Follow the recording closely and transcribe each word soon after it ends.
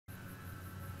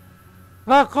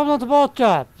Välkomna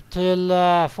tillbaka till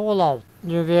Fallout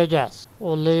New Vegas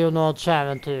och Leonards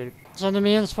äventyr. Som ni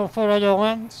minns från förra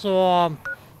gången så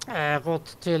har jag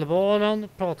gått till baren,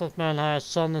 pratat med den här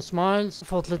Sunny Smiles,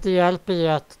 fått lite hjälp i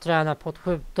att träna på att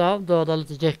skjuta, döda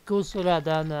lite geckos och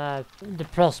rädda en The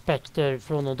Prospector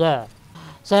från att dö.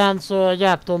 Sen så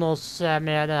hjälpte hon oss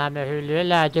med det här med hur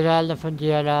lägerelden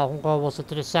fungerar. Hon gav oss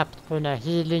ett recept på den här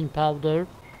healing powder.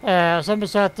 Sen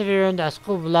besökte vi den där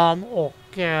skolan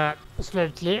och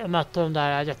slutligen mötte de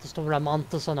där jättestora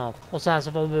mantelserna. Och sen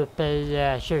så var vi uppe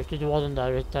i kyrkogården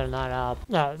där och hittade den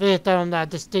här, vi hittade de där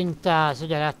distinkta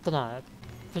cigaretterna.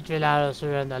 Fick vi lära oss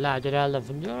hur den där lägerelden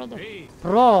fungerade.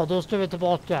 Bra, då ska vi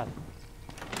tillbaka.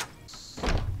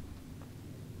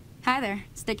 Hi there.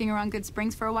 Sticking around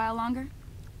Goodsprings for a while longer?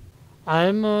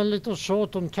 I'm a little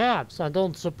short on cabs. I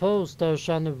don't suppose there's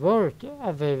any work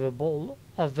available.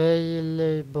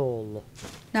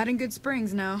 Not in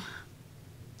Goodsprings, no.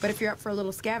 But if you're up for a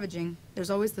little scavenging, there's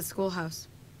always the schoolhouse.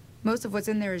 Most of what's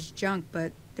in there is junk,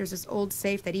 but there's this old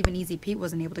safe that even Easy Pete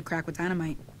wasn't able to crack with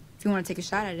dynamite. If you want to take a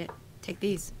shot at it, take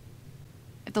these.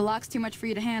 If the lock's too much for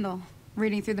you to handle,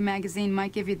 reading through the magazine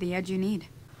might give you the edge you need.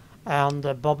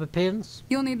 And bobby pins?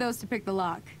 You'll need those to pick the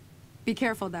lock. Be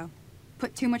careful, though.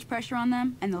 Put too much pressure on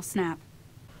them, and they'll snap.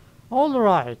 All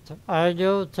right, I'll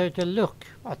go take a look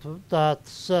at that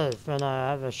safe when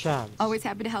I have a chance. Always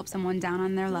happy to help someone down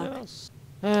on their luck. Yes.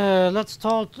 Let's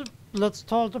talk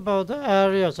about the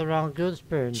areas around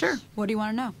Goodsprings. Sure. What do you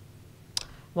want to know?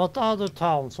 What other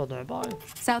towns are nearby?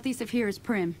 Southeast of here is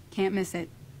Prim. Can't miss it.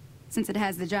 Since it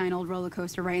has the giant old roller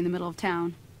coaster right in the middle of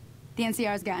town. The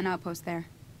NCR's got an outpost there.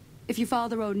 If you follow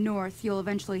the road north, you'll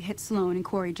eventually hit Sloan and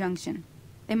Quarry Junction.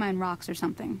 They mine rocks or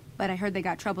something, but I heard they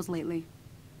got troubles lately.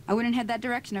 I wouldn't head that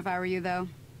direction if I were you, though.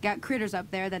 Got critters up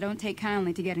there that don't take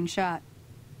kindly to getting shot.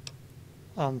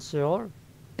 NCR?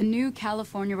 The new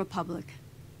California Republic.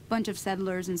 Bunch of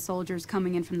settlers and soldiers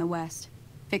coming in from the west,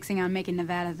 fixing on making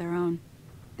Nevada their own.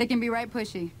 They can be right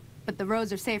pushy, but the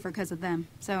roads are safer because of them,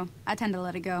 so I tend to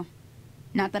let it go.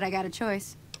 Not that I got a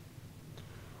choice.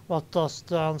 What does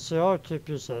the NCR keep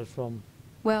you safe from?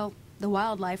 Well, the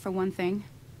wildlife for one thing,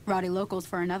 rowdy locals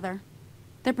for another.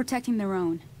 They're protecting their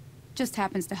own. Just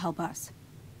happens to help us.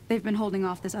 They've been holding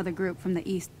off this other group from the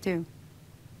east, too.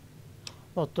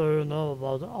 What do you know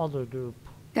about the other group?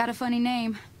 Got a funny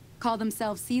name. Call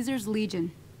themselves Caesar's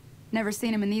Legion. Never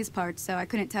seen them in these parts, so I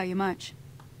couldn't tell you much.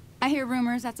 I hear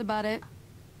rumors, that's about it.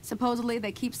 Supposedly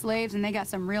they keep slaves and they got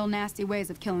some real nasty ways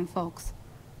of killing folks.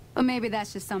 But maybe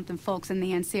that's just something folks in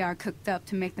the NCR cooked up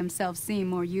to make themselves seem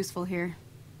more useful here.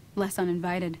 Less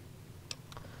uninvited.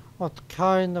 What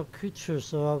kind of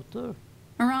creatures are out there?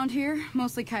 Around here,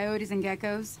 mostly coyotes and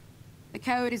geckos. The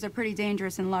coyotes are pretty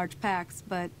dangerous in large packs,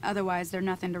 but otherwise they're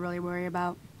nothing to really worry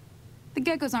about. The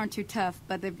geckos aren't too tough,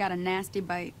 but they've got a nasty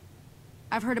bite.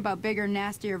 I've heard about bigger,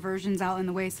 nastier versions out in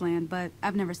the wasteland, but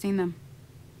I've never seen them.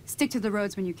 Stick to the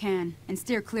roads when you can, and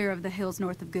steer clear of the hills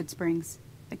north of Goodsprings.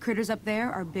 The critters up there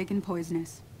are big and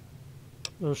poisonous.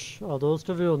 Usch, ja, då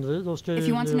ska vi undvika. If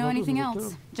you want to know anything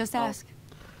else, just ask.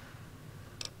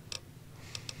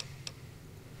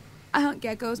 I hunt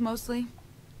geckos mostly.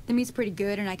 The meat's pretty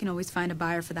good and I can always find a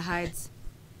buyer for the hides.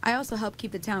 I also help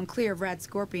keep the town clear of rad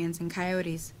scorpions and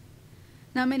coyotes.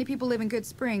 Not many people live in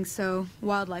Goodsprings, so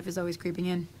wildlife is always creeping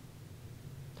in.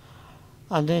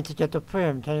 I need to get to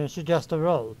Prim. Can you suggest a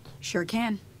road? Sure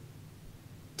can.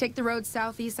 Take the road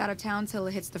southeast out of town till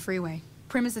it hits the freeway.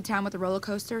 Prim is the town with the roller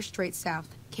coaster straight south.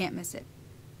 Can't miss it.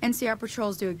 NCR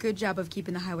patrols do a good job of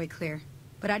keeping the highway clear,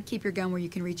 but I'd keep your gun where you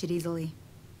can reach it easily.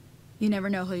 You never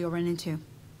know who you'll run into.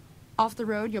 Off the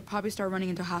road, you'll probably start running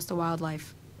into hostile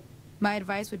wildlife. My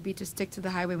advice would be to stick to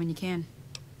the highway when you can.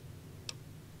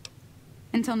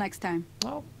 Until next time.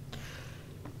 Ja.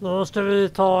 Då ska vi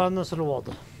ta hennes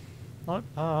råd. Nej,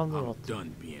 här har I'm något.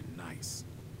 done being nice.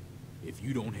 If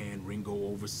you don't hand Ringo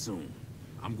over soon,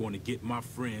 I'm going to get my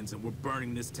friends and we're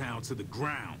burning this town to the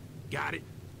ground. Got it?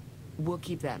 We'll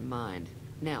keep that in mind.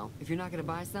 Now, if you're not going to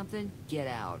buy something, get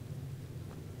out.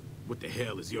 What the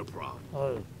hell is your problem?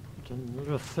 Oj, vilken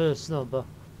ruffig snubbe.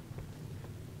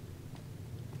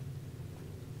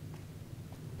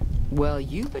 Well,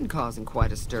 you've been causing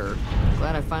quite a stir.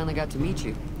 Glad I finally got to meet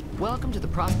you. Welcome to the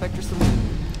Prospector Saloon.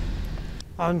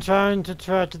 I'm trying to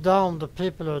track down the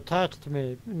people who attacked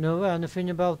me. Know anything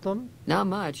about them? Not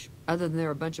much, other than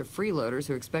they're a bunch of freeloaders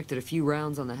who expected a few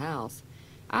rounds on the house.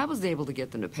 I was able to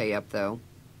get them to pay up, though.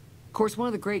 Of course, one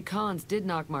of the great cons did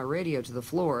knock my radio to the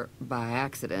floor, by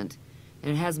accident,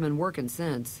 and it hasn't been working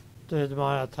since. Did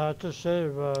my attackers say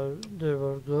where they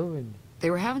were going? They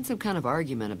were having some kind of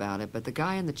argument about it, but the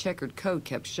guy in the checkered coat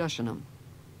kept shushing them.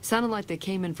 Sounded like they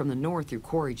came in from the north through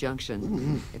Quarry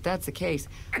Junction. If that's the case,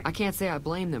 I can't say I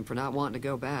blame them for not wanting to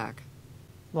go back.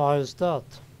 Why is that?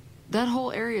 That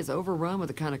whole area is overrun with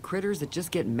the kind of critters that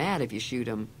just get mad if you shoot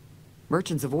them.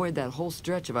 Merchants avoid that whole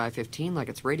stretch of I-15 like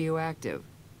it's radioactive,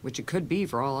 which it could be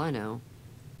for all I know.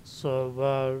 Så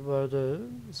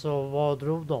vad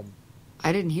drog de?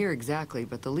 I didn't hear exactly,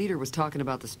 but the leader was talking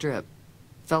about the strip.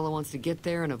 Fellow wants to get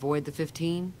there and avoid the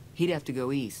 15, he'd have to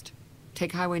go east.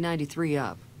 Take Highway 93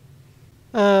 up.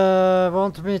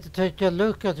 Want me to take a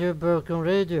look at your broken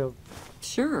radio?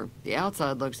 Sure, the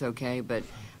outside looks okay, but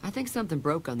I think something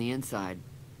broke on the inside.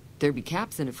 There'd be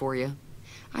caps in it for you.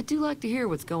 I do like to hear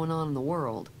what's going on in the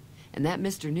world. And that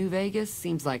Mr. New Vegas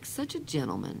seems like such a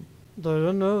gentleman. Do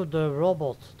you know the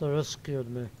robot that rescued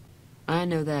me? I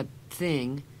know that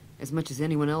thing as much as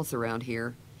anyone else around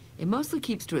here. It mostly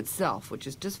keeps to itself, which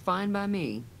is just fine by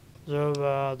me. You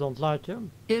don't like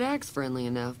him? It acts friendly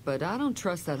enough, but I don't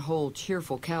trust that whole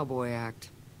cheerful cowboy act.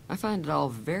 I find it all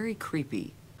very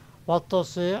creepy. What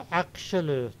does he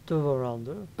actually do around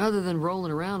there? Other than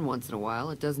rolling around once in a while,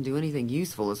 it doesn't do anything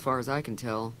useful as far as I can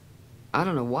tell. I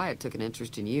don't know why it took an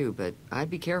interest in you, but I'd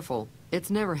be careful. It's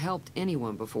never helped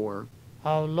anyone before.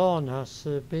 How long has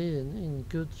he been in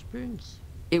Goodsprings?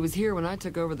 It was here when I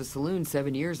took over the saloon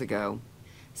 7 years ago.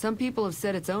 Some people have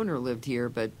said its owner lived here,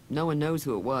 but no one knows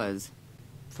who it was.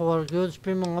 Får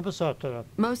Goodsprings många besökare?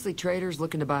 Mostly traders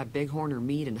looking to buy bighorn or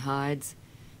meat and hides.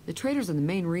 The traders are the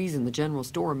main reason the general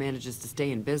store manages to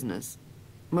stay in business.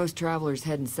 Most travelers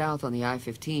heading south on the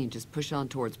I-15 just push on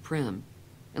towards Prim,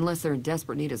 unless they're in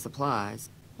desperate need of supplies.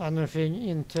 Anything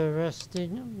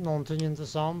interesting? Någonting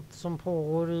intressant som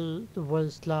pågår i the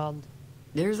wasteland?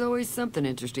 There's always something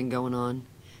interesting going on.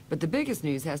 But the biggest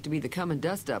news has to be the come and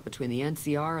dust up between the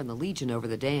NCR and the Legion over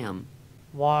the dam.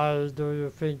 Why do you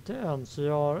think the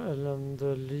NCR and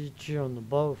the Legion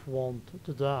both want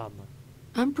the dam?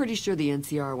 I'm pretty sure the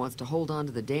NCR wants to hold on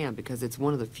to the dam because it's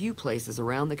one of the few places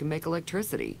around that can make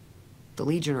electricity. The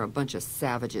Legion are a bunch of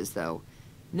savages, though.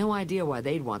 No idea why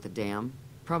they'd want the dam.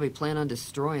 Probably plan on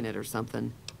destroying it or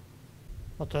something.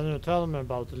 What can you tell me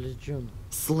about the Legion?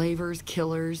 Slavers,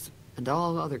 killers, and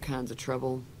all other kinds of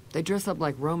trouble. They dress up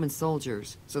like Roman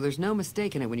soldiers, so there's no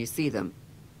mistaking it when you see them.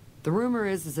 The rumor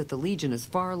is that the Legion is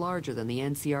far larger than the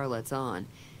NCR lets on,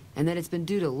 and that it's been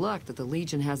due to luck that the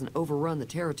Legion hasn't overrun the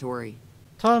territory.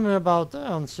 Tell me about the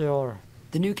NCR.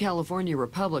 The new California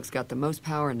Republic's got the most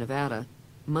power in Nevada.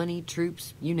 Money,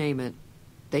 troops, you name it.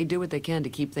 They do what they can to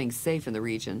keep things safe in the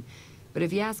region. But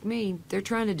if you ask me, they're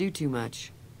trying to do too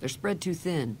much. They're spread too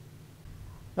thin.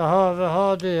 Jag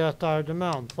hörde ett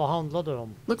argument. Vad handlar det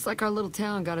om? Looks like our little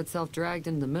town got itself dragged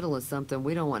into the middle of something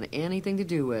we don't want anything to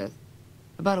do with.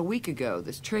 About a week ago,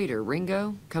 this trader,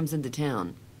 Ringo, comes into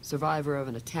town. Survivor of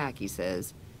an attack, he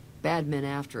says. Bad men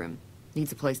after him.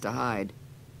 Needs a place to hide.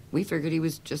 We figured he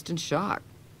was just in shock,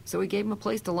 so we gave him a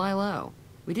place to lie low.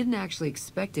 We didn't actually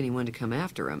expect anyone to come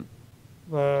after him.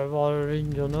 Var är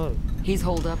Ringo nu? He's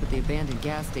holed up at the abandoned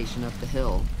gas station up the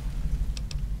hill.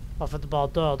 Varför inte bara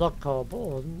döda Cobb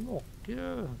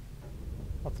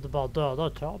varför inte bara döda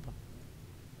Cobb?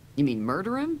 You mean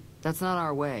murder him? That's not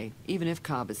our way, even if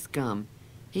Cobb is scum.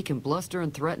 He can bluster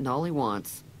and threaten all he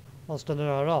wants. Vad ska ni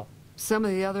göra? Some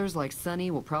of the others, like Sonny,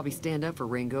 will probably stand up for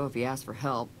Ringo if he asks for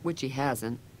help, which he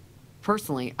hasn't.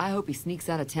 Personally, I hope he sneaks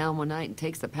out of town one night and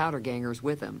takes the powder gangers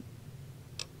with him.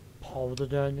 Powder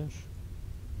gangers?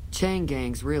 Chain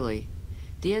gangs, really.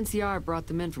 The NCR brought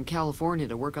them in from California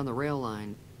to work on the rail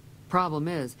line. Problem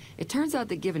is, it turns out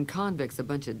that giving convicts a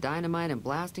bunch of dynamite and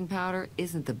blasting powder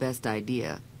isn't the best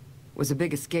idea. It was a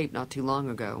big escape not too long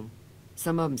ago.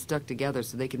 Some of them stuck together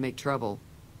so they could make trouble.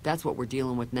 That's what we're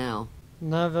dealing with now.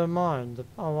 Never mind.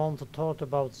 I want to talk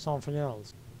about something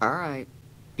else. All right.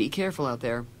 Be careful out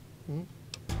there.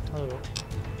 Hallå.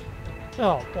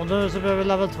 Ja, och nu så blir vi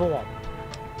level 2.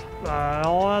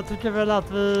 Ja, jag tycker väl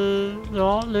att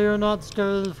Leonard ska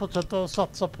väl fortsätta att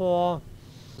satsa på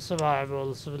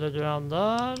survival, så vi lägger den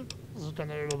där. Så kan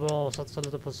det ju vara bra att satsa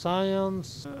lite på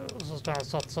science. Och så ska jag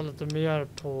satsa lite mer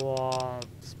på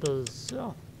spis,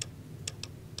 ja.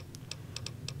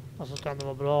 Och så kan det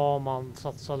vara bra om man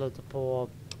satsar lite på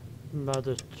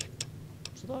medic.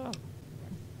 Sådär.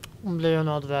 Om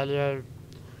Leonard väljer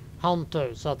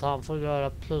Hunter så att han får göra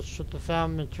plus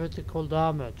 75 i critical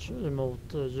damage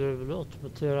emot hjul och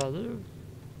muterade hjul.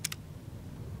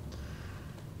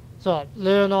 Så,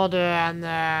 Leonard är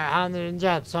han är en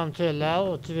hjälpsam kille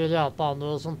och vill hjälpa andra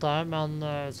och sånt där, men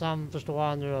sen förstår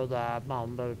han ju det att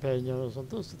man behöver pengar och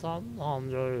sånt där, så att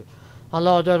han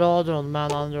lagar radion,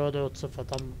 men han gör det också för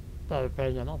att han behöver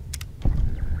pengarna.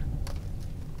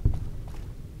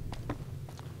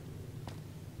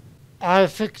 I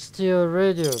fixed your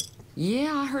radio.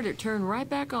 Yeah, I heard it turn right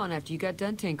back on after you got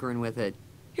done tinkering with it.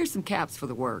 Here's some caps for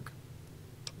the work.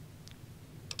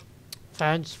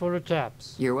 Thanks for the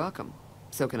caps. You're welcome.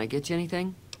 So can I get you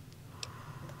anything?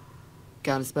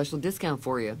 Got a special discount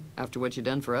for you after what you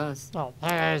done for us. Ja,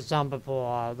 här är exempel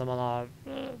på när man har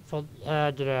fått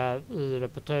högre i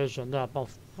reputation. Det är att man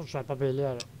får köpa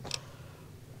billigare.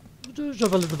 Vi kan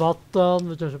köpa lite vatten,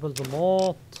 vi kan köpa lite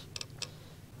mat.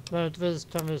 Möjligtvis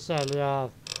kan vi sälja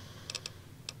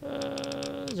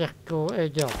gäck och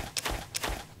äggar.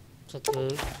 Så att vi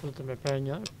får lite mer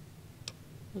pengar.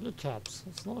 Eller caps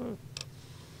snarare.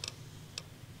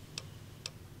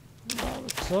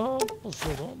 Där så, och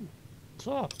sådan.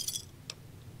 Så.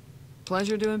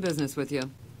 Pleasure doing business with you.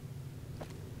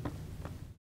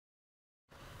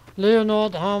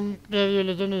 Leonard, han blev ju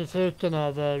lite nyfiken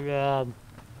över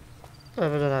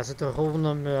den här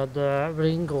situationen med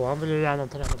Ringo. Han vill ju gärna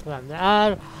ta reda på vem det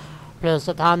är. Plus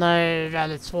att han är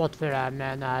väldigt svårt för det här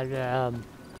med när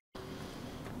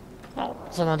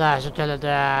sådana där så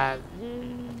kallade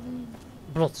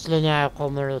brottslingar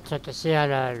kommer och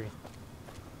trakasserar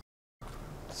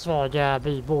svaga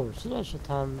bybor. Så att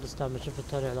han bestämmer sig för att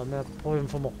ta reda med på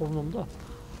information om det.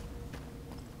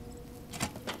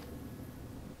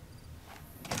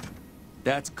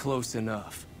 That's close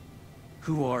enough.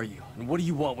 Who are you, and what do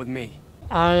you want with me?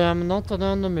 I am not an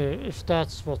enemy, if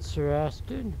that's what you're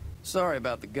asking. Sorry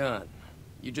about the gun.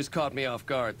 You just caught me off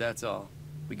guard, that's all.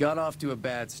 We got off to a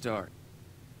bad start.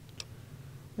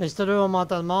 Visste du om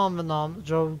att en man vid namn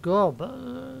Joe Cobb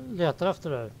letar efter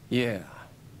dig? Yeah.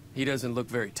 He doesn't look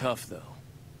very tough, though.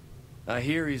 I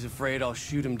hear he's afraid I'll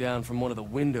shoot him down from one of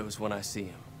the windows when I see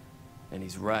him. And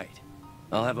he's right.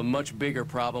 I'll have a much bigger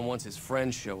problem once his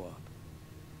friends show up.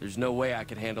 There's no way I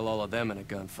could handle all of them in a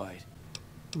gunfight.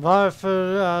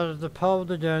 Varför är The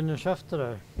Powder Gang efter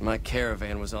dig? My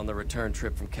caravan was on the return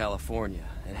trip from California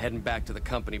and heading back to the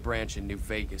company branch in New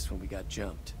Vegas when we got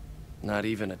jumped. Not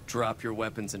even a drop your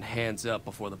weapons and hands up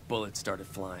before the bullets started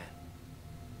flying.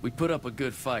 We put up a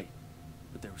good fight,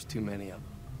 but there was too many of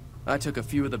them. I took a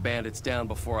few of the bandits down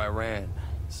before I ran,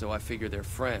 so I figured their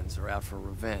friends are out for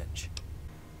revenge.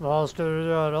 Vad ska du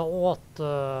göra åt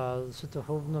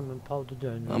situationen med Powder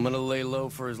Gang? I'm gonna lay low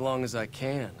for as long as I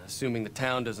can, assuming the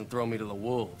town doesn't throw me to the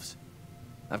wolves.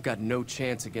 I've got no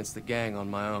chance against the gang on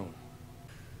my own.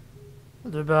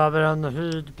 Du behöver en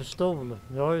hyrd pistol.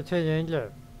 Jag är tillgänglig.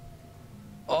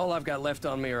 All I've got left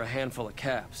on me are a handful of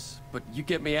caps, but you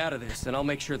get me out of this and I'll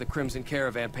make sure the Crimson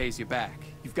Caravan pays you back.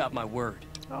 You've got my word.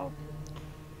 Ja.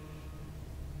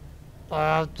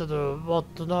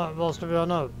 Vad ska vi göra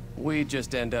nu? We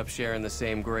just end up sharing the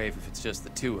same grave if it's just the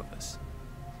two of us.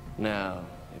 Now,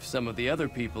 if some of the other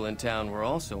people in town were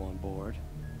also on board...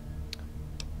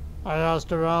 I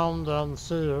asked around and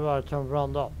see who I can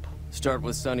round up. Start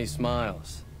with Sunny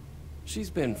Smiles. She's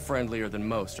been friendlier than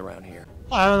most around here.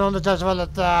 Även om det känns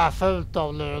väldigt fult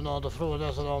av Leonardo att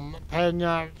fråga sig om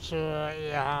pengar så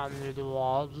är han ju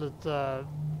då lite...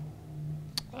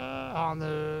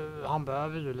 Han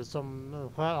behöver ju liksom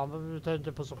själv, han behöver ju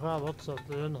tänka på sig själv också.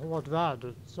 Det är en hård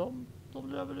värld som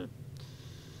de lever i.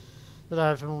 Det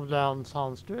där är förmodligen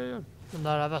hans grejer. Den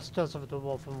där väskan som vi tog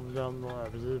var förmodligen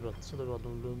övergivet, så det var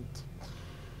nog lugnt.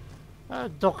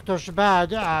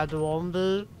 Doktorsvärde är då om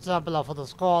vi till exempel har fått en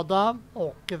skada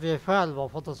och vi själva har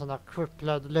fått en sån här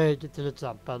crippled leg till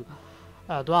exempel.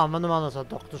 Då använder man en sån här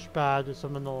doktorsvärde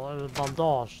som en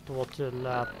bandage då till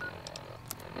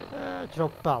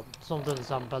kroppen, som till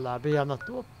exempel är benet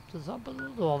då. Till exempel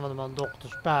då använder man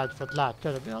doktorsbad för att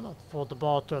läka det benet, få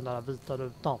tillbaka den där vita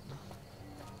rutan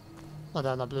när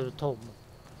den har blivit tom.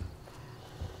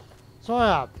 Så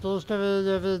ja, då ska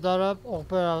vi ge vidare och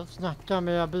börja snacka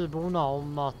med byborna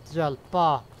om att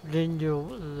hjälpa Ringo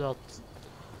i att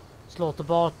slå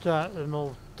tillbaka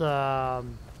emot det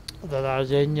där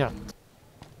gänget.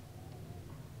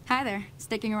 Hi there.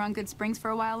 Sticking around Goodsprings for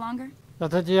a while longer?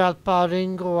 Jag tänkte hjälpa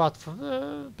Ringo att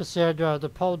besegra The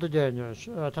Powder Gangers.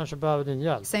 Jag kanske behöver din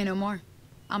hjälp. Say no more.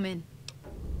 I'm in.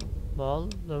 Well,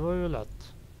 det var ju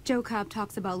lätt. Joe Cobb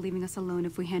talks about leaving us alone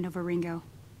if we hand over Ringo.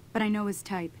 But I know his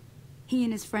type. He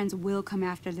and his friends will come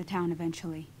after the town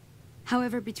eventually.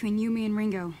 However, between you, me, and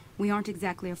Ringo, we aren't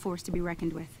exactly a force to be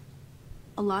reckoned with.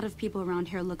 A lot of people around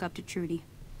here look up to Trudy.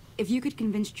 If you could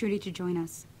convince Trudy to join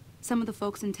us, some of the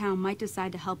folks in town might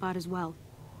decide to help out as well.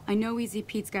 I know Easy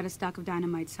Pete's got a stock of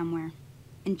dynamite somewhere,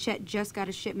 and Chet just got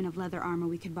a shipment of leather armor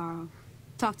we could borrow.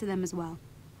 Talk to them as well.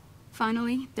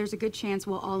 Finally, there's a good chance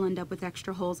we'll all end up with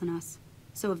extra holes in us.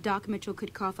 So if Doc Mitchell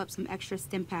could cough up some extra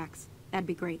stim packs, that'd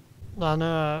be great.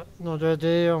 Några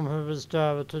idéer om hur vi ska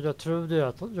övertyga Trudy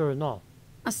att joina?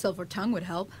 A silver tongue would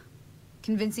help.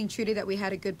 Convincing Trudy that we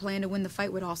had a good plan to win the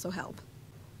fight would also help.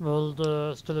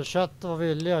 Skulle Chet vara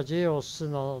villig att ge oss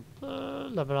sina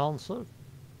leveranser?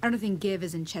 I don't think give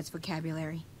is in Chet's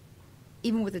vocabulary.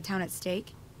 Even with the town at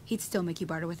stake, he'd still make you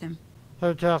barter with him.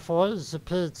 Hur kan jag få Easy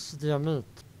Pete's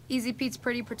dynamit? Easy Pete's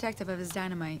pretty protective of his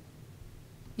dynamite.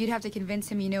 You'd have to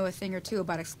convince him you know a thing or two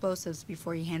about explosives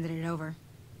before you handed it over.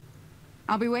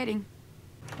 I'll be waiting.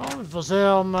 Ja, vi får se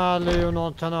om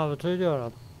Leonard kan övertyga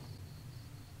det.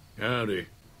 Howdy.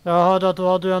 Jag hörde att du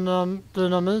hade en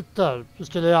dynamit där. Du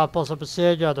skulle hjälpa oss att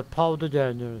besegra the powder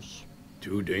gangers.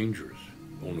 Too dangerous.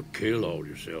 Wanna kill all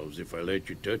yourselves if I let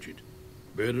you touch it.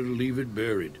 Better to leave it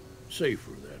buried.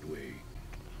 Safer that way.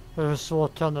 Hur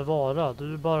svårt kan det vara?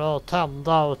 Du är bara att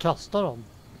tända och kasta dem.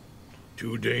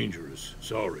 Too dangerous.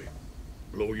 Sorry.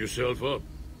 Blow yourself up.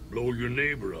 Blow your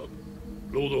neighbor up.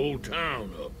 Blow the whole town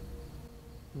up.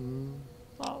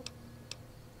 Ja.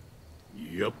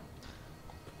 Yup.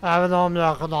 Även om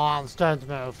jag kunde ha ansträngt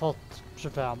mig och fått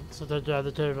 25 så tycker jag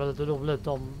det är väldigt roligt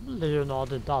om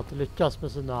Leonard inte alltid lyckas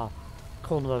med sina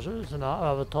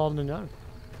övertalningar.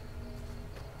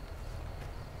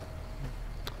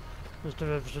 Nu ska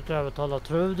vi försöka övertala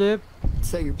Trudy.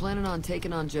 So you're planning on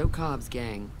taking on Joe Cobb's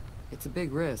gang. It's a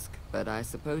big risk, but I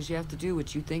suppose you have to do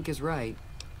what you think is right.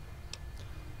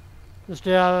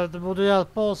 Det borde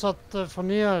hjälpa oss att få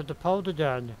ner the powder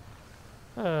gang.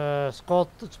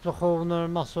 Skott, explosioner,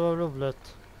 massor av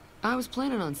roligt. I was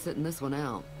planning on sitting this one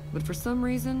out, but for some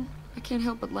reason, I can't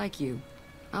help but like you.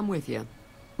 I'm with you.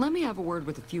 Let me have a word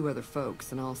with a few other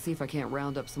folks, and I'll see if I can't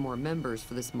round up some more members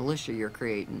for this militia you're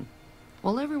creating.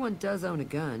 While everyone does own a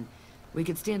gun, we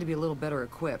could stand to be a little better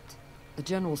equipped. The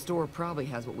general store probably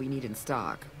has what we need in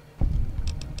stock.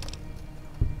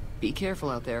 Be careful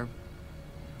out there.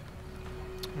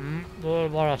 Då är det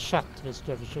bara kött vi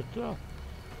ska försöka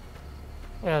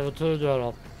övertyga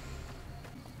då.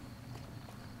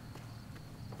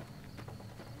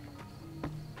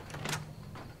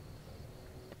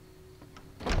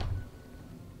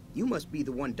 You must be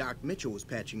the one Doc Mitchell was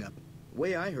patching up. The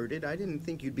way I heard it, I didn't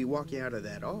think you'd be walking out of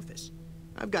that office.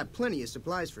 I've got plenty of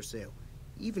supplies for sale.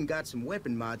 Even got some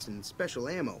weapon mods and special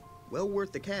ammo. Well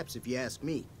worth the caps if you ask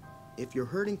me. If you're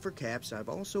hurting for caps, I've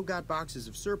also got boxes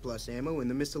of surplus ammo in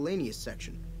the miscellaneous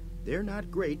section. They're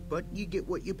not great, but you get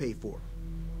what you pay for.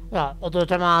 Ja, och då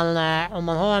kan man, om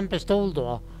man har en pistol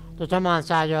då kan man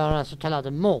så här göra så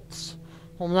kallade mods.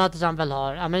 Om man till exempel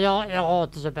har, ja men jag har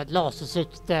till exempel ett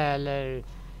lasersikte eller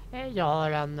jag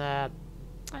har en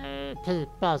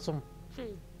pipa som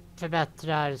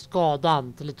förbättrar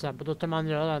skadan till exempel. Då kan man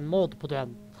göra en mod på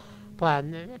den, på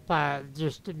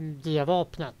just det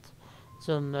vapnet.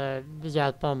 Som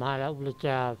hjälper de här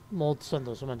olika modsen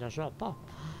då som man kan köpa.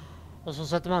 Och så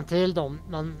sätter man till dem,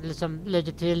 man liksom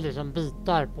lägger till liksom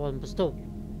bitar på en pistol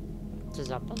till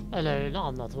exempel, eller en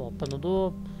annat vapen och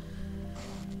då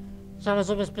samma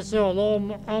som en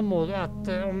specialammo att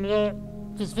om det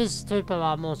finns viss typ av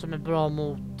ammo som är bra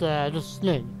mot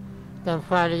rustning, den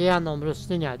skär igenom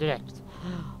rustningar direkt.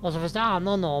 Och så finns det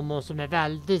annan ammo som är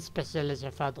väldigt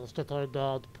specialiserad för att de ska ta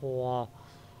död på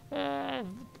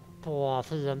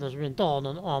fiender som inte har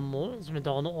någon ammo, som inte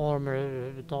har någon armor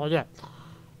överhuvudtaget.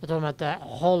 Jag tror de heter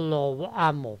hollow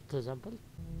ammo till exempel.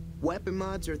 Weapon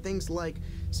mods are things like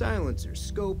silencers,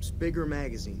 scopes, bigger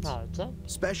magazines. Ja,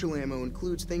 Special ammo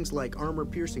includes things like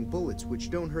armor-piercing bullets,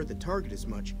 which don't hurt the target as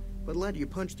much, but let you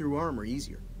punch through armor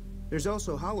easier. There's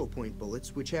also hollow point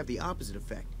bullets, which have the opposite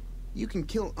effect. You can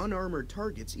kill unarmored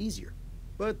targets easier,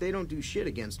 but they don't do shit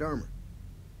against armor.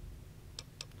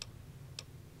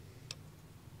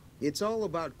 It's all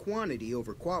about quantity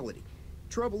over quality.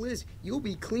 Trouble is, you'll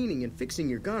be cleaning and fixing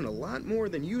your gun a lot more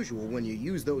than usual when you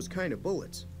use those kind of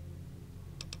bullets.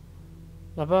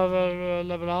 Jag behöver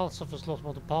leveranser för att slåss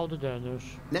mot the powder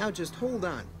gangers. Now just hold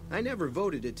on. I never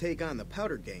voted to take on the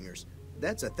powder gangers.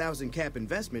 That's a 1,000 cap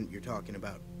investment you're talking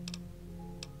about.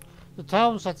 The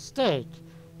town's at stake.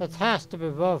 That has to be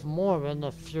worth more than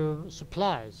a few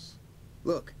supplies.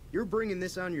 Look, you're bringing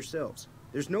this on yourselves.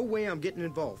 There's no way I'm getting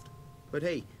involved. But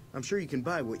hey, I'm sure you can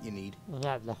buy what you need.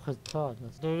 Jävla skittarn.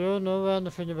 Do you know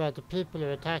anything about the people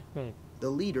who attacked me? The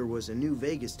leader was a New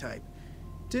Vegas type.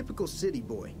 Typical city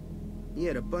boy. He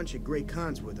had a bunch of Great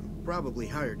Khans with him, probably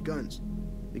hired guns.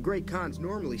 The Great Khans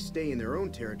normally stay in their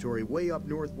own territory way up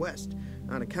northwest,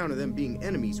 on account of them being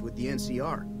enemies with the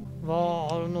NCR.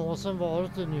 Har du någonsin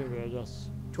varit i New Vegas?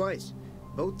 Twice.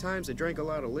 Both times I drank a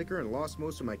lot of liquor and lost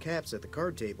most of my caps at the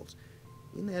card tables.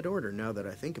 In that order, now that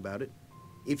I think about it.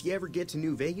 If you ever get to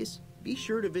New Vegas, be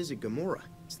sure to visit Gomorrah.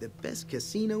 It's the best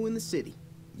casino in the city.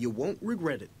 You won't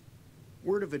regret it.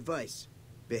 Word of advice,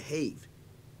 behave.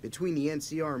 Between the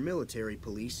NCR military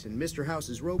police and Mr.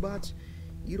 House's robots,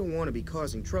 You don't want to be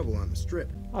causing trouble on the strip.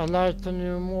 I'd like to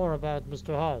know more about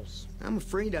Mr. House. I'm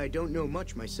afraid I don't know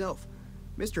much myself.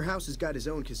 Mr. House has got his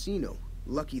own casino,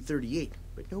 Lucky 38,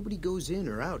 but nobody goes in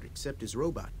or out except his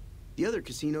robot. The other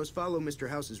casinos follow Mr.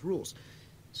 House's rules,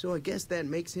 so I guess that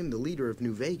makes him the leader of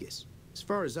New Vegas. As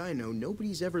far as I know,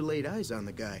 nobody's ever laid eyes on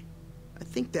the guy. I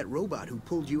think that robot who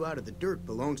pulled you out of the dirt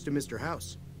belongs to Mr.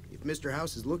 House. If Mr.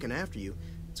 House is looking after you,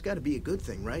 it's got to be a good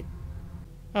thing, right?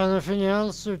 Anything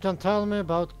else you can tell me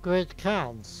about Great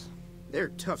Khans?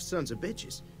 They're tough sons of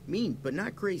bitches. Mean, but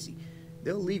not crazy.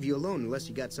 They'll leave you alone unless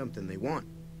you got something they want.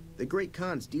 The Great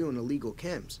Khans deal in illegal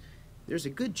chems. There's a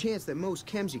good chance that most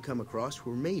chems you come across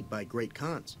were made by Great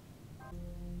Khans.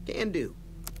 Can do.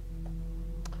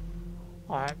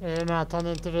 Nej, i och med att han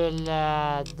inte vill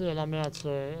dela med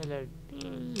sig, eller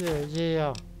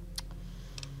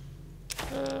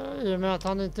i och med att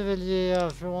han inte vill ge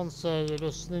från sig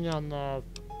rustningen,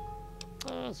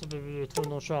 så blir vi ju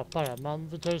tvungna att köpa det. Men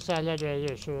vi kan ju sälja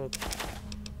grejer så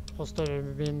kostar det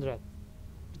mindre.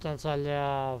 Vi kan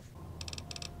sälja...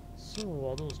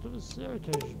 Så, då ska vi se. Vi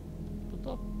kan ju...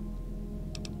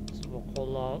 Så bara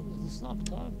kolla lite snabbt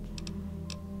här.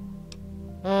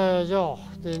 Ja,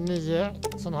 det är 9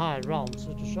 sån här rounds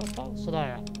vi kan köpa. Sådär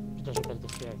ja. Vi kan köpa lite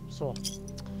fler. Så.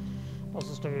 Och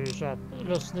så ska vi ju köpa.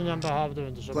 Rustningen behövde vi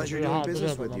inte köpa.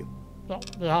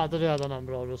 Vi hade redan en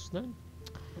bra rustning.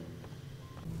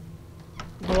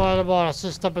 Då är det bara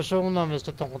sista personen vi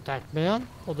ska ta kontakt med.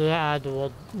 Och det är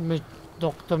då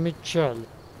Dr. Mitchell.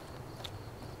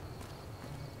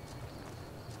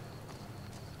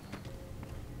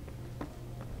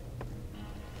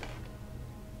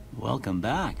 Welcome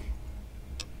back.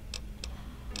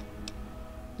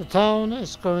 The town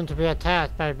is going to be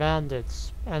attacked by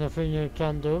bandits. Anything you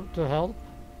can do to help?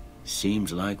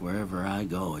 Seems like wherever I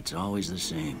go, it's always the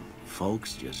same.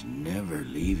 Folks just never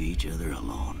leave each other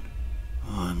alone.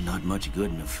 Oh, I'm not much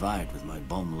good in a fight with my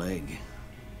bum leg.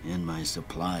 And my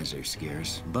supplies are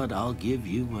scarce, but I'll give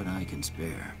you what I can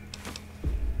spare.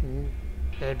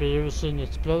 Maybe using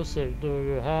explosive. Do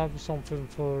you have something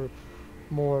for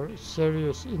more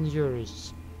serious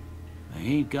injuries? I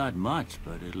ain't got much,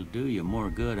 but it'll do you more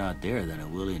good out there than it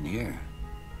will in here.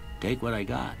 Take what I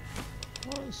got.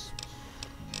 Nice.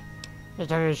 Vi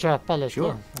kan ju köpa lite.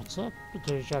 Sure. Alltså, vi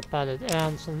kan ju köpa lite.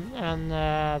 En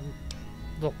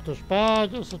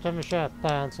doktorsbag, och så kan vi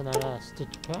köpa en sån här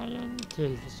stickpärgen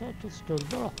till för säkerhets skull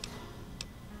bara.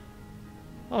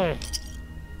 Oj.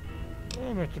 Det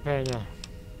är mycket pengar.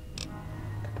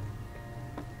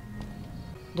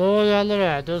 Då gäller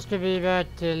det. Då ska vi iväg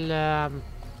till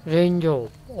Ringo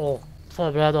och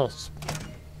förbereda oss.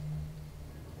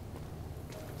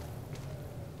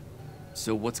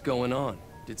 So what's going on?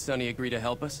 Did Sonny agree to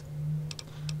help us?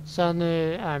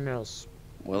 Sonny är med oss.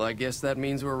 Well, I guess that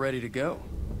means we're ready to go.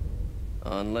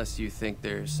 Unless you think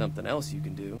there's something else you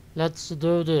can do. Let's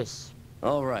do this.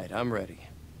 All right, I'm ready.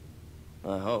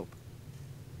 I hope.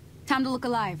 Time to look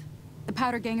alive. The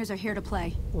powder gangers are here to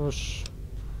play. Usch.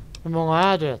 Hur många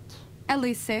är det? At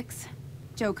least 6.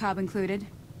 Joe Cobb included.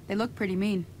 They look pretty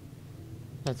mean.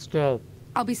 Let's go.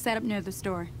 I'll be set up near the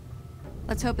store.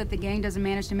 Let's hope that the gang doesn't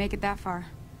manage to make it that far.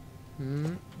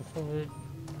 Då får vi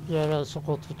göra så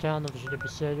gott vi kan och försöka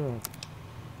besegra dem.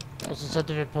 Och så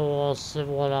sätter vi på oss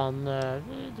våran...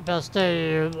 det bästa är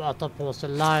ju att ta på sig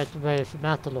lightweight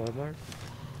metal armor.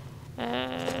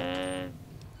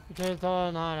 Vi kan ju ta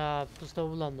den här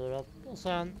pistolen då. Och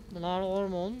sen den här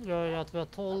armorn gör ju att vi har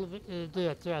 12 i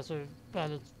D3, alltså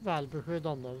väldigt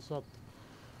välbeskyddande. Så att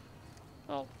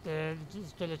ja, det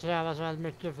skulle krävas väldigt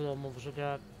mycket för dem att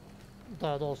försöka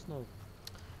döda oss nu.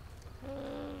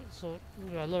 Så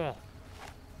gäller det.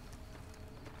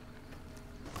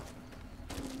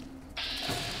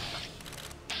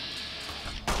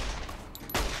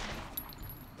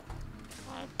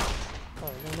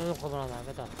 Nu kommer han här,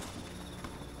 vänta.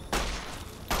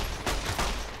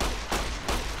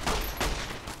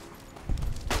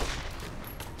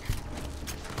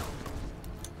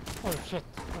 Oj, shit.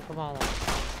 Nu kommer han här.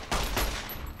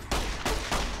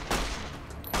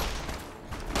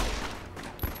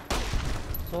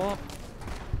 Så.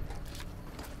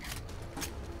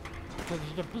 Jag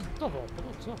försöka byta vapen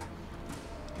också.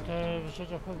 Jag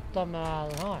försöka skjuta med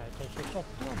den här. Kanske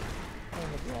shotgun. Det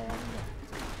är bra.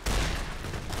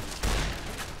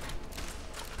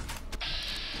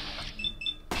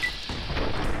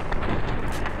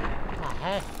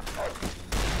 Nej.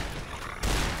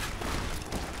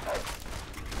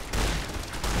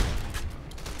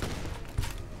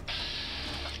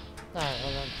 Där har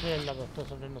vi en till där borta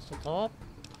som vi måste ta.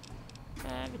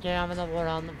 Vi kan använda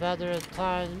våran Weather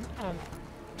Time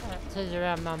 10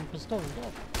 mm pistol då.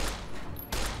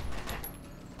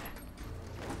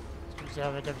 Så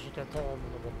jag vet, jag försöker ta honom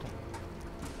där borta.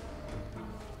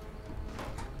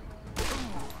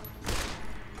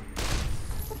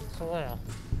 Så ja.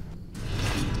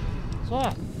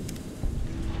 Så.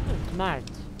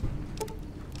 Utmärkt.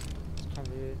 Så kan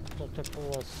vi plocka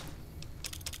på oss.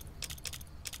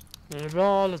 Det är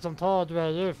bra att liksom ta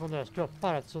grejer från deras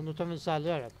kroppar, så nu kan vi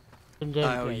sälja det. I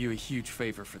owe you a huge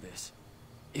favor for this.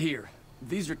 Here,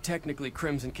 these are technically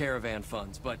Crimson Caravan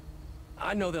funds, but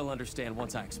I know they'll understand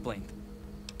once I explain them.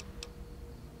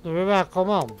 Du är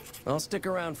välkommen. I'll stick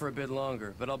around for a bit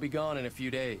longer, but I'll be gone in a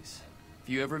few days. If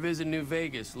you ever visit New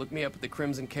Vegas, look me up at the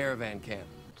Crimson Caravan camp.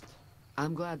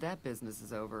 I'm glad that business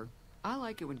is over. I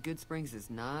like it when Goodsprings is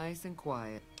nice and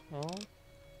quiet. Ja.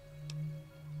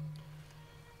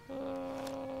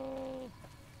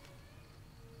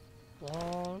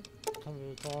 Där kan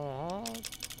vi ta det här.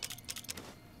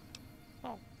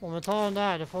 Ja, om vi tar den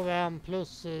där, då får vi en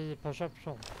plus i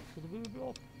perception. Så det blir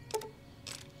bra.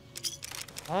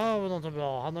 Här har vi någonting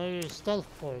bra. Han har ju stealth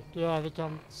point. Det gör att vi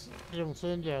kan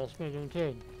spionsynliga och smyga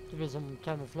omkring. Det blir som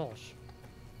camouflage.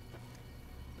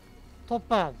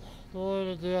 Toppen! Då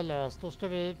är det löst. Då ska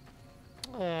vi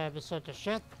besöka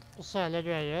kött och sälja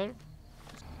grejer.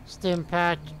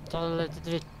 Stimpack, ta lite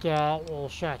dricka och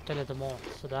käka lite mat.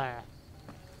 Sådär.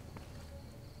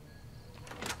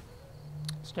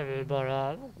 Ska vi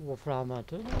bara gå fram här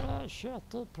till det här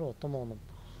köttet och prata med honom.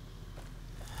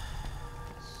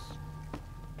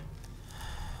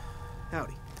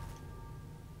 Howdy.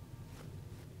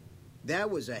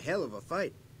 That was a hell of a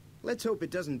fight. Let's hope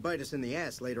it doesn't bite us in the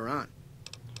ass later on.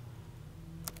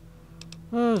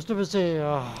 Nu ska vi se.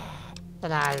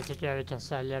 Den här tycker jag vi kan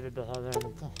sälja. Vi behöver den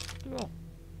inte. Ja.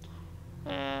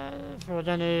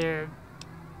 Frågan är ju...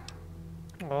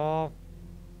 Ja.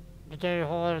 Vi kan ju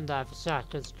ha den där för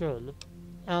säkerhets skull.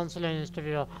 Än så länge ska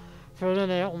vi ha... Frågan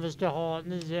är om vi ska ha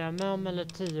 9mm eller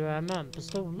 10mm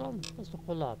pistolen. Jag ska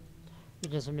kolla.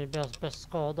 Vilken som är bäst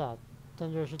skada.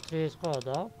 Den gör 23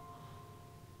 skada.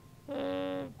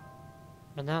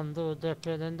 Men ändå,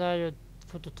 den där gör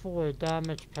 42 i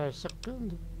damage per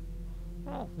sekund.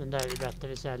 Ja, den där är bättre,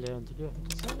 vi säljer inte. Vi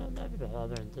säljer den där, vi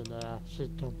behöver inte den där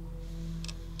skiten.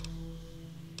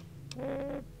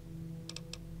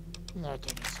 Nej,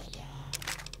 kan vi sälja.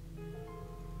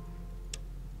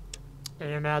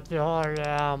 I och med att vi har...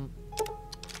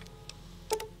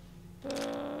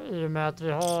 I och med att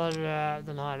vi har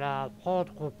den här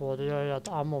hardcore på, det gör ju att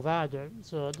ammo väger.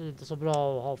 Så det är inte så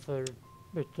bra att ha för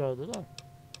mycket av det där.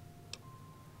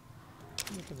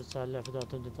 Nu kan vi sälja för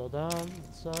att jag inte ta den.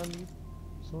 Sälj.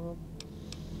 Så.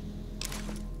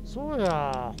 Så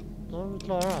ja. Då är vi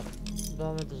klara. Vi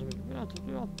behöver inte så mycket mer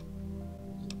tycker jag.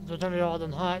 Då kan vi ha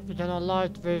den här. Vi kan ha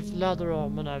lightwave leather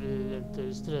armor när vi inte är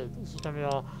i strid. Så kan vi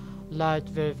ha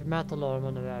lightwave metal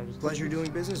armor när vi är i strid. Pleasure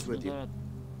doing business with you.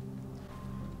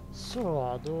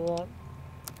 Så då.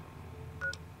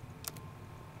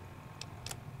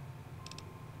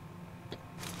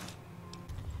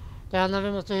 Det enda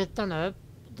vi måste hitta nu,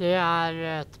 det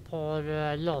är ett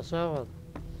par glasögon.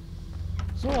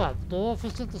 Så, då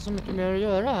finns det inte så mycket mer att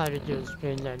göra här i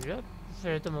Goodsprings längre.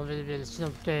 Förutom om vi vill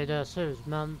snoka i deras hus.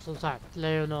 Men som sagt,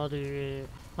 Leonard är ju,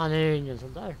 han är ju ingen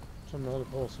sån där som håller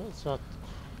på så att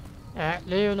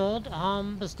Leonard,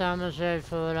 han bestämmer sig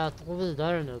för att gå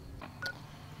vidare nu.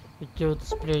 I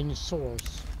Goodsprings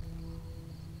source.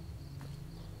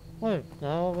 Oj,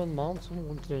 där har vi en man som går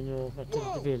omkring och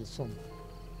verkar lite vilsen.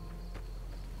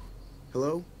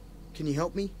 Hello? Can you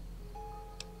help me?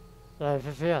 Vad är det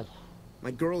för fel?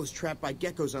 My girl is trapped by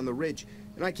geckos on the ridge,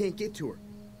 and I can't get to her.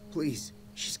 Please,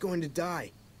 she's going to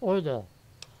die. Oj då.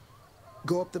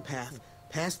 Go up the path,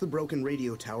 past the broken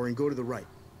radio tower, and go to the right.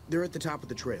 They're at the top of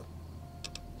the trail.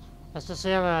 Jag ska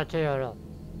se vad jag kan göra.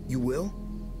 You will?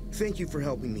 Thank you for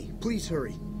helping me. Please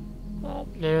hurry. Ja,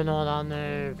 Leonard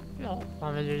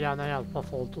han vill ju gärna hjälpa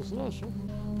folk och sådär så.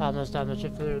 Han bestämmer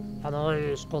sig för, han har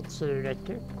ju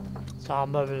skottsyreräcker. Så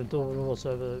han behöver inte oroa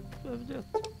sig över det.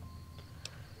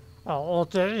 Ja,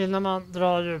 och innan man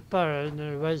drar djupare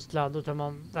nu i Wasteland då kan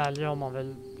man välja om man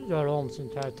vill göra om sin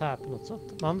karaktär på något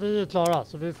sätt. Men vi är klara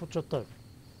så vi fortsätter.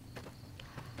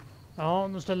 Ja,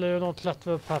 nu ställer jag något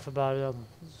klättra upp här för bergen.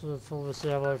 Så får vi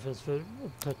se vad det finns för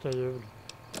upptäckta djur.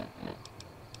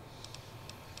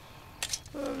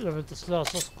 Jag vill inte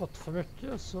slösa skott för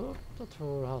mycket så jag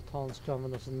tror att han ska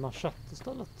använda sin machete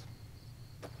istället.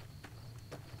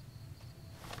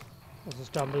 Och så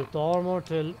ska han byta armor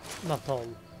till metall.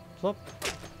 Så.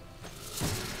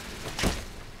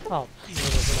 Ja, nu är det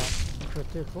sådär.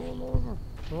 72 armor.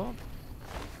 Så.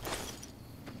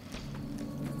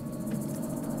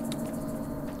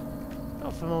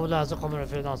 förmodligen så kommer det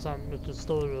finnas en mycket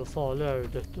större och farligare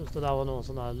getto. Det där var någon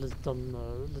sån här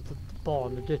litet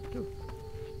barngetto.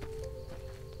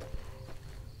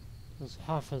 Så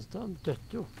här finns det en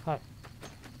getto. Här.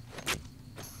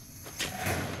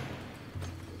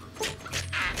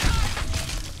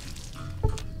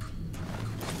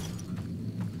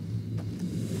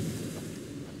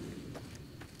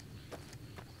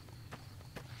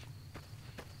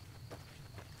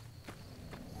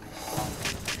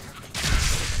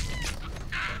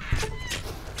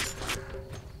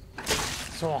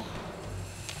 Så.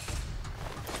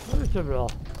 Det gick ju bra.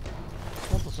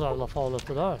 Det var inte så jävla farligt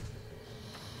det där.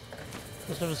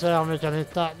 Nu ska vi se om vi kan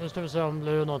hitta. Nu ska vi se om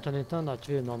Leonard kan hitta den där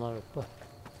kvinnan där uppe.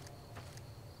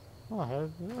 Ja,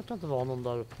 här. Det verkar inte vara någon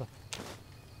där uppe.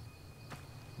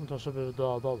 Hon kanske blivit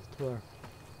dödad, tror jag.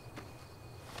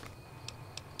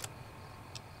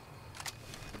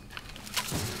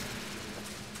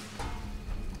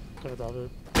 Ska vi där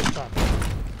ute.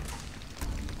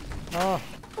 Ja.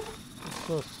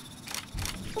 Jesus.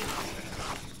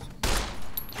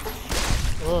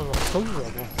 Vad stor den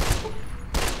var.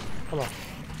 Kolla.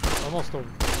 Den var stor.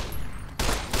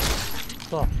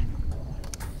 Så.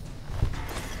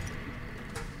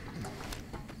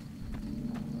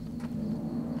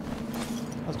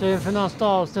 Jag ska inför nästa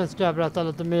avsnitt ska jag berätta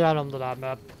lite mer om det där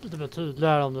med, lite mer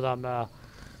tydligare om det där med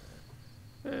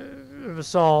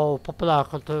USA och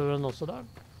populärkulturen och sådär.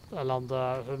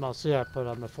 Eller hur man ser på det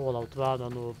där med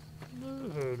Fallout-världen och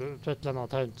hur utvecklarna har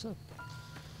tänkt sig.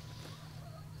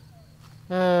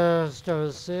 Ska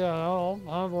vi se, ja,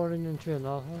 här var det ingen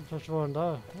kvinna. Kanske var den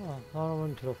där. Ja, här har vi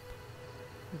en kropp.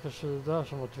 Det kanske är där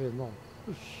som var kvinnan.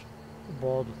 Usch,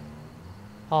 bad.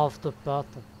 Halvt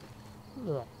uppäten.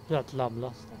 Ja, helt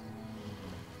lamlastad.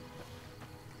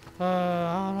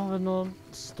 Här har vi någon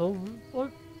stor. Oj,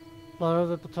 där har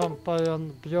vi på trampa i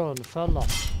en björnfälla.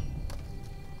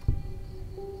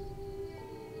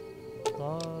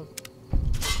 Där.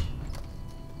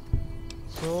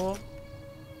 Så.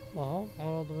 Jaha,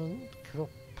 här hade vi en kropp.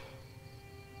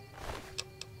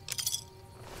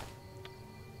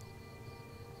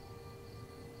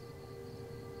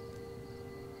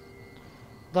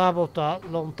 Där borta,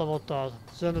 långt där borta.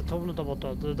 Ser ni tornet där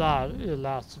borta? Det där är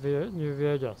Las New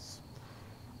Vegas.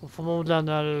 Och förmodligen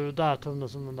är det där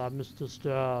tornet som den där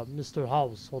mystiska Mr.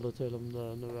 House håller till, om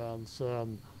det nu är ens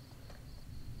en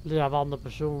levande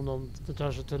person. Om det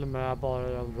kanske till och med bara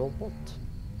är en robot.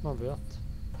 Man vet.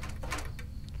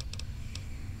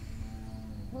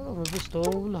 Ja, med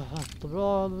pistol.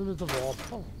 Jättebra. Det var lite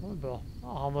vapen. Det var bra.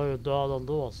 Ja, han var ju död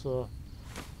ändå, så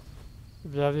det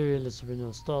blev ju liksom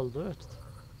ingen stöld direkt.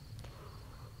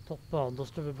 Toppen. Då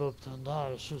ska vi gå upp till den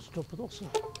där kylskåpet också.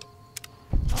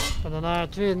 Men den här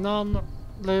kvinnan,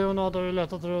 Leonard, har ju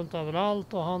letat runt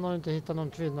överallt och han har inte hittat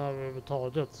någon kvinna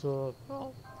överhuvudtaget, så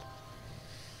ja.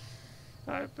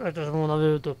 Jag vet inte om hon har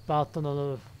blivit uppäten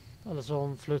eller så har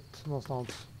hon flytt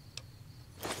någonstans.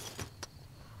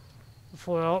 Då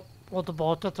får jag gå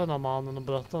tillbaka till den här mannen och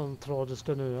berätta den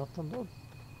tragiska nyheten då.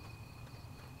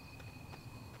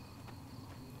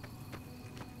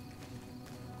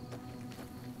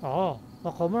 Ja,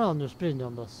 var kommer han nu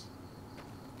springandes?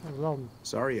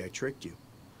 Sorry I tricked you,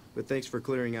 but thanks for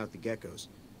clearing out the geckos.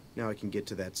 Now I can get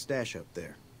to that stash up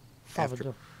there. Fan vad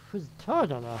du skithörd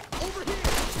där.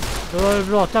 Du har ju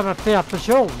bråkat med fel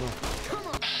person.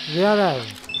 Ge dig.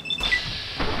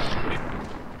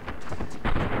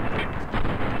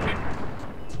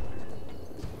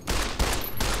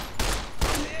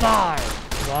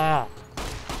 Där.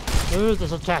 Nu är det inte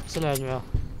så taxi längre.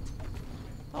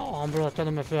 Ja, han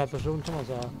bråkade med fel person kan man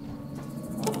säga.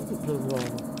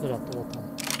 Det berättar åt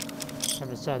honom. Kan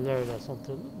vi sälja det som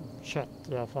till kött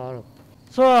i affären.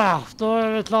 Så, då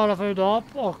är vi klara för idag.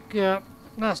 Och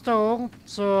nästa gång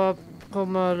så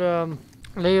kommer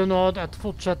Leonard att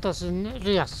fortsätta sin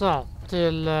resa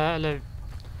till, eller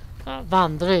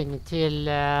vandring till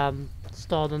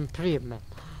staden Prim.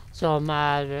 Som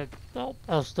är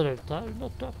österut här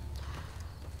borta.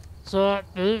 Så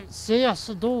vi ses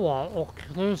då, och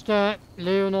nu ska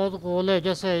Leonard gå och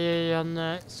lägga sig i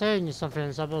en säng som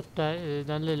finns här borta i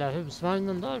den lilla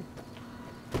husvagnen där.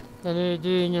 Det är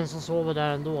ju ingen som sover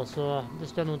där ändå, så det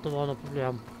ska nog inte vara något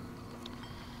problem.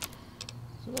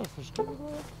 Så därför ska vi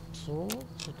så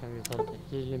kan vi ta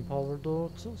lite healing power då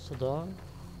också, sådär.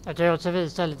 Jag kan också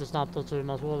visa lite snabbt också hur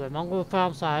man sover. Man går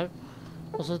fram så här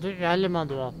och så väljer man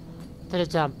då till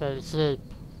exempel sleep.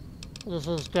 Och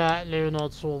så ska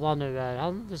Leonard sova nu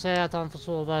här. Vi säger att han får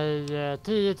sova i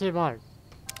 10 timmar.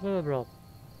 Det är bra.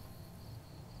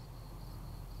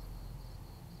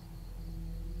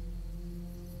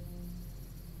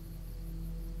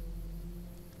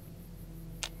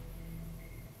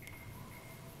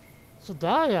 Så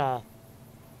där ja.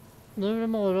 Nu är det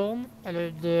morgon.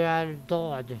 Eller det är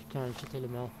dag kanske till och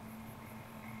med.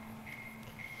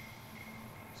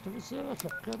 Ska vi se vad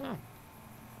klockan är.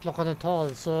 Klockan är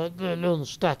 12 så det är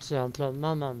lunchdags egentligen.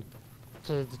 Men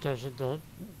tid kanske inte.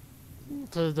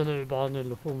 Tiden är ju bara en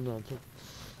illusion egentligen.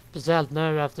 Speciellt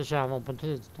nu efter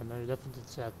kärnvapenkrig kan man ju definitivt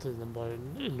säga att tiden bara är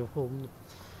en illusion.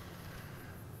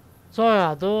 Så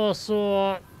ja, då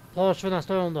så hörs vi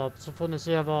nästa gång då. Så får ni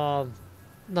se vad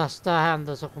nästa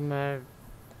händelse kommer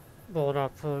vara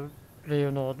för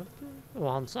Leonard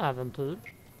och hans äventyr.